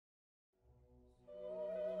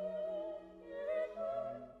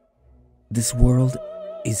This world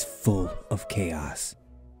is full of chaos,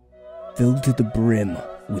 filled to the brim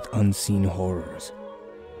with unseen horrors,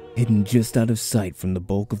 hidden just out of sight from the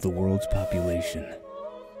bulk of the world's population.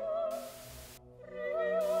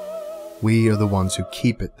 We are the ones who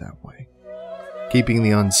keep it that way, keeping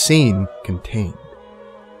the unseen contained.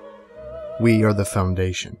 We are the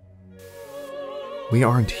foundation. We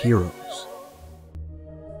aren't heroes.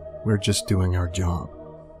 We're just doing our job.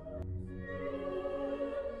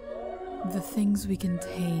 The things we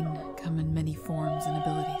contain come in many forms and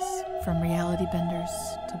abilities, from reality benders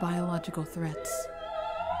to biological threats,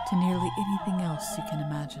 to nearly anything else you can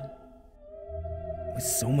imagine. With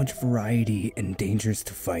so much variety and dangers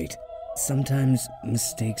to fight, sometimes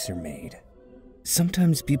mistakes are made.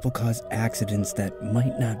 Sometimes people cause accidents that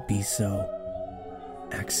might not be so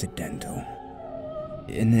accidental.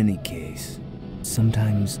 In any case,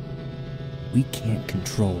 sometimes we can't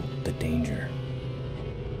control the danger.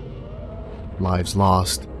 Lives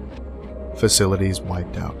lost, facilities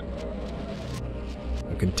wiped out,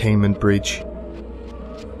 a containment breach,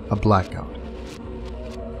 a blackout.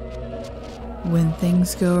 When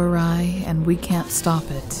things go awry and we can't stop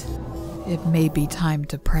it, it may be time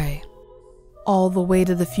to pray. All the weight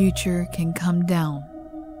of the future can come down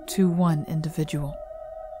to one individual.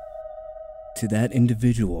 To that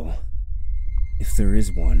individual, if there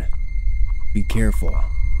is one, be careful.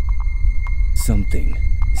 Something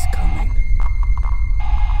is coming.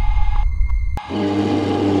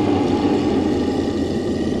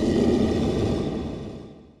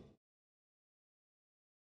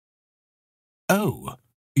 Oh,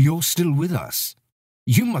 you're still with us.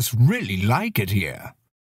 You must really like it here.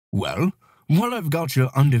 Well, while I've got your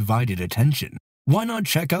undivided attention, why not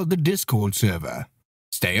check out the Discord server?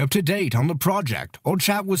 Stay up to date on the project or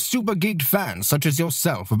chat with super geeked fans such as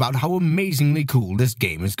yourself about how amazingly cool this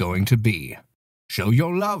game is going to be. Show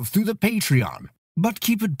your love through the Patreon, but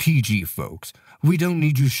keep it PG, folks. We don't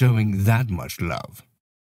need you showing that much love.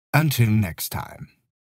 Until next time.